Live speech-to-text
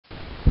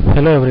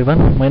Hello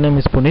everyone, my name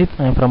is Puneeth.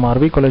 I am from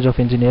RV College of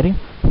Engineering.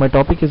 My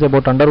topic is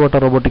about underwater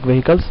robotic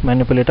vehicles,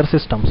 manipulator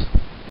systems.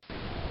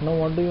 Now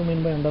what do you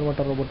mean by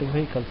underwater robotic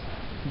vehicles?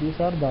 These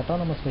are the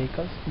autonomous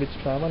vehicles which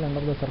travel under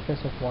the surface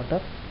of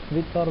water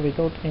with or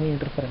without any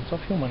interference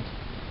of humans.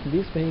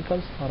 These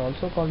vehicles are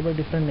also called by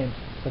different names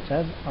such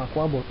as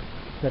aquaboat,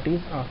 that is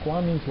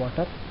aqua means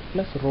water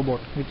plus robot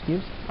which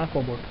gives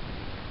aquaboat.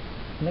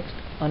 Next,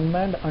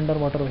 unmanned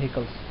underwater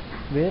vehicles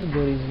where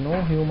there is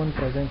no human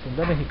presence in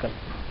the vehicle,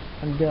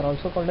 and they are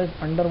also called as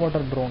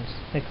underwater drones,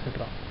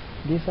 etc.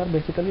 These are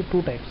basically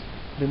two types: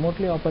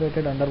 remotely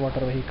operated underwater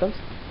vehicles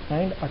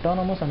and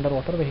autonomous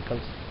underwater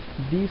vehicles.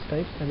 These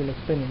types I will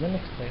explain in the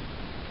next slide.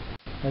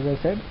 As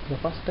I said, the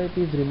first type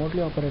is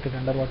remotely operated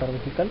underwater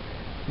vehicle.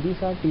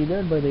 These are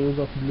tethered by the use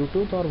of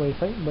Bluetooth or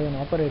Wi-Fi by an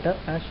operator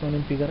as shown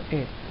in figure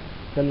A.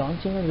 The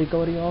launching and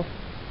recovery of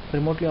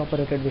remotely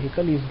operated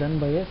vehicle is done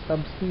by a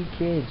subsea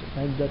cage,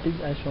 and that is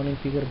as shown in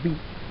figure B.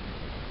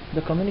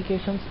 The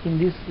communications in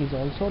this is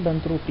also done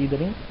through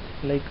tethering,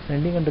 like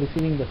sending and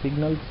receiving the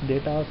signals,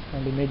 data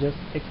and images,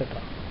 etc.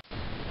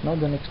 Now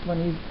the next one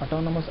is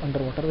autonomous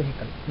underwater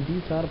vehicle.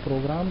 These are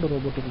programmed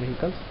robotic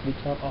vehicles which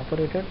are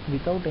operated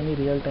without any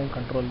real-time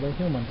control by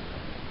humans.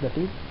 That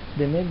is,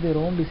 they make their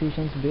own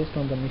decisions based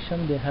on the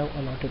mission they have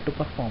allotted to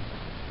perform.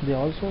 They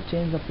also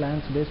change the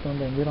plans based on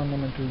the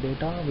environmental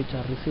data which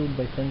are received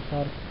by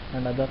sensors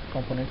and other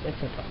components,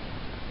 etc.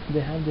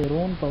 They have their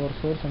own power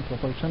source and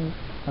propulsion,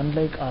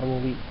 unlike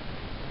ROV.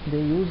 They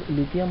use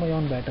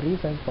lithium-ion batteries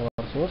as power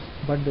source,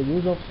 but the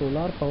use of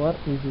solar power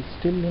is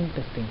still in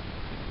testing.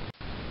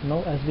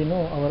 Now, as we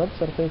know, our Earth's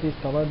surface is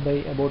covered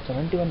by about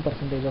 71%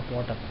 of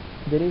water.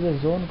 There is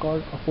a zone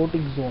called a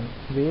Photic Zone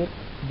where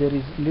there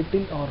is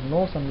little or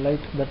no sunlight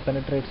that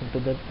penetrates into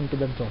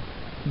that zone.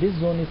 This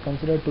zone is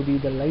considered to be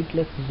the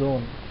lightless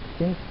zone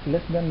since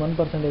less than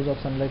 1% of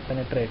sunlight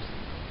penetrates.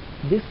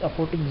 This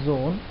apoptic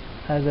zone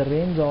has a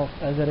range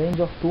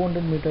of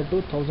 200 meter to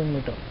 1000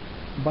 meter,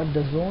 but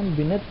the zone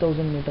beneath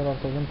 1000 meter or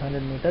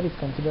 1500 meter is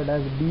considered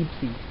as deep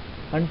sea.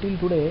 Until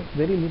today,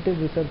 very little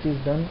research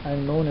is done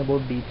and known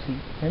about deep sea.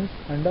 Hence,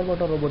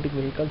 underwater robotic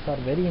vehicles are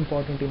very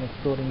important in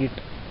exploring it.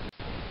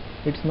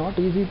 It's not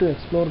easy to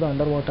explore the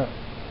underwater.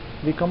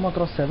 We come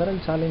across several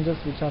challenges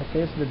which are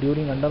faced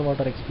during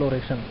underwater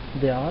exploration.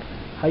 They are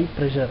high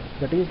pressure,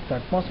 that is, the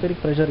atmospheric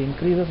pressure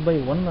increases by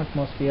 1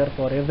 atmosphere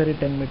for every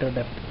 10 meter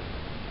depth.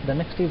 The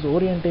next is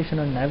orientation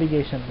and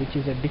navigation, which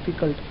is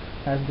difficult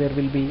as there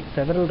will be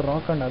several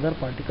rock and other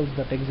particles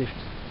that exist.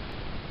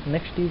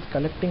 Next is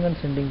collecting and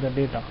sending the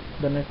data.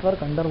 The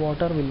network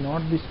underwater will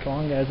not be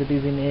strong as it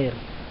is in air,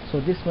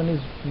 so this one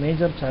is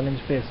major challenge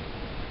faced.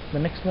 The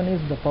next one is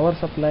the power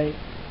supply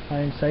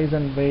and size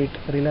and weight,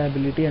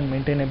 reliability and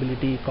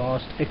maintainability,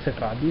 cost,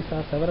 etc. These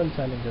are several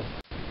challenges.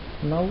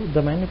 Now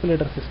the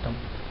manipulator system.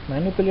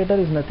 Manipulator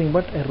is nothing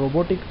but a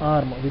robotic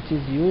arm which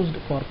is used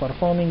for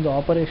performing the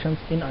operations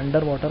in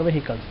underwater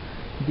vehicles.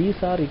 These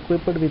are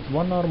equipped with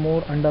one or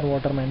more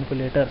underwater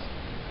manipulators.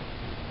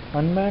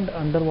 Unmanned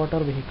underwater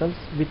vehicles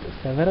with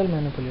several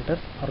manipulators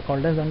are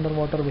called as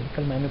underwater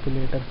vehicle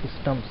manipulator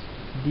systems.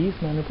 These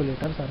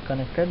manipulators are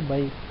connected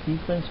by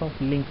sequence of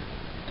links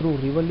through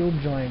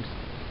revolute joints.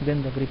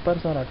 Then the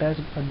grippers are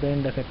attached at the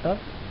end effector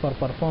for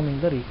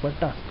performing the required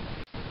task.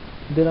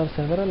 There are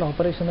several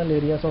operational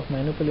areas of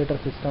manipulator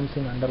systems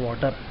in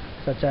underwater,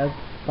 such as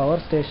power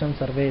station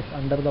surveys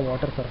under the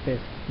water surface,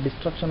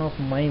 destruction of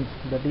mines,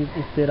 that is,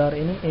 if there are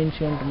any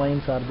ancient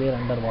mines are there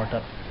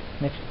underwater.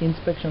 Next,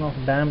 inspection of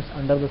dams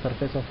under the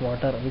surface of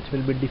water, which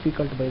will be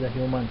difficult by the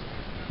humans.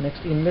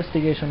 Next,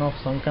 investigation of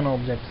sunken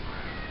objects.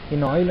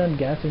 In oil and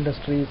gas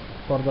industries,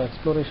 for the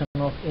exploration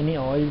of any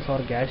oils or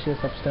gaseous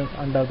substance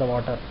under the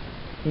water.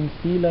 In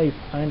sea life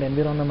and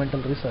environmental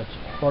research,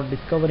 for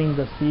discovering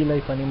the sea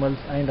life animals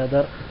and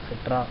other,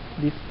 etc.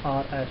 These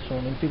are as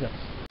shown in figures.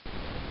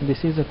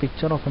 This is a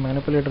picture of a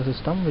manipulator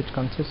system which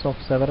consists of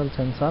several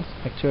sensors,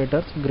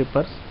 actuators,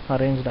 grippers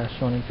arranged as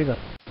shown in figure.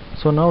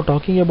 So now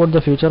talking about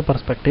the future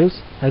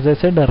perspectives, as I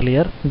said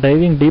earlier,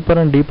 diving deeper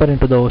and deeper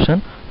into the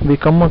ocean, we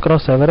come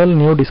across several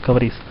new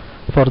discoveries.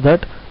 For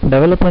that,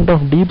 development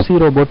of deep sea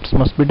robots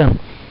must be done.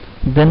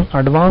 Then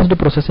advanced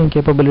processing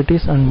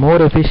capabilities and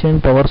more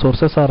efficient power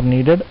sources are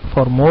needed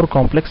for more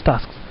complex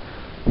tasks.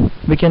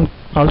 We can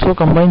also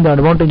combine the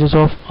advantages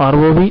of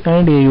ROV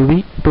and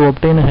AUV to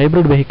obtain a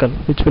hybrid vehicle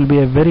which will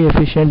be very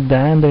efficient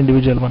than the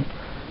individual one.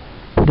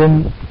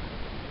 Then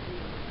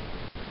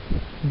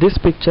this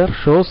picture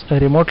shows a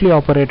remotely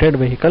operated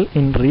vehicle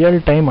in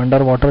real-time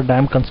underwater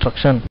dam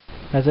construction.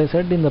 As I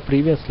said in the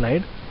previous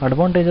slide,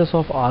 advantages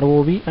of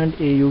ROV and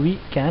AUV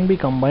can be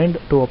combined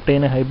to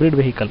obtain a hybrid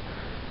vehicle.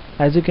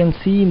 As you can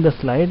see in the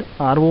slide,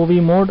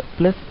 ROV mode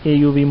plus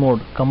AUV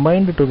mode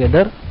combined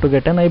together to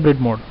get an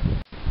hybrid mode.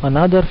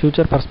 Another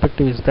future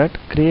perspective is that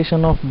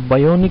creation of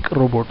bionic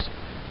robots.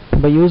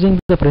 By using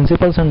the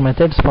principles and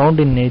methods found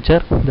in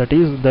nature, that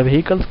is, the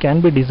vehicles can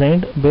be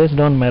designed based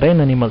on marine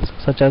animals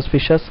such as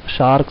fishes,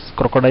 sharks,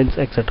 crocodiles,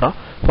 etc.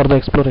 for the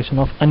exploration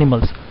of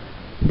animals.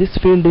 This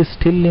field is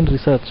still in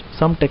research.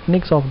 Some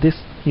techniques of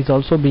this is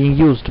also being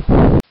used.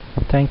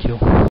 Thank you.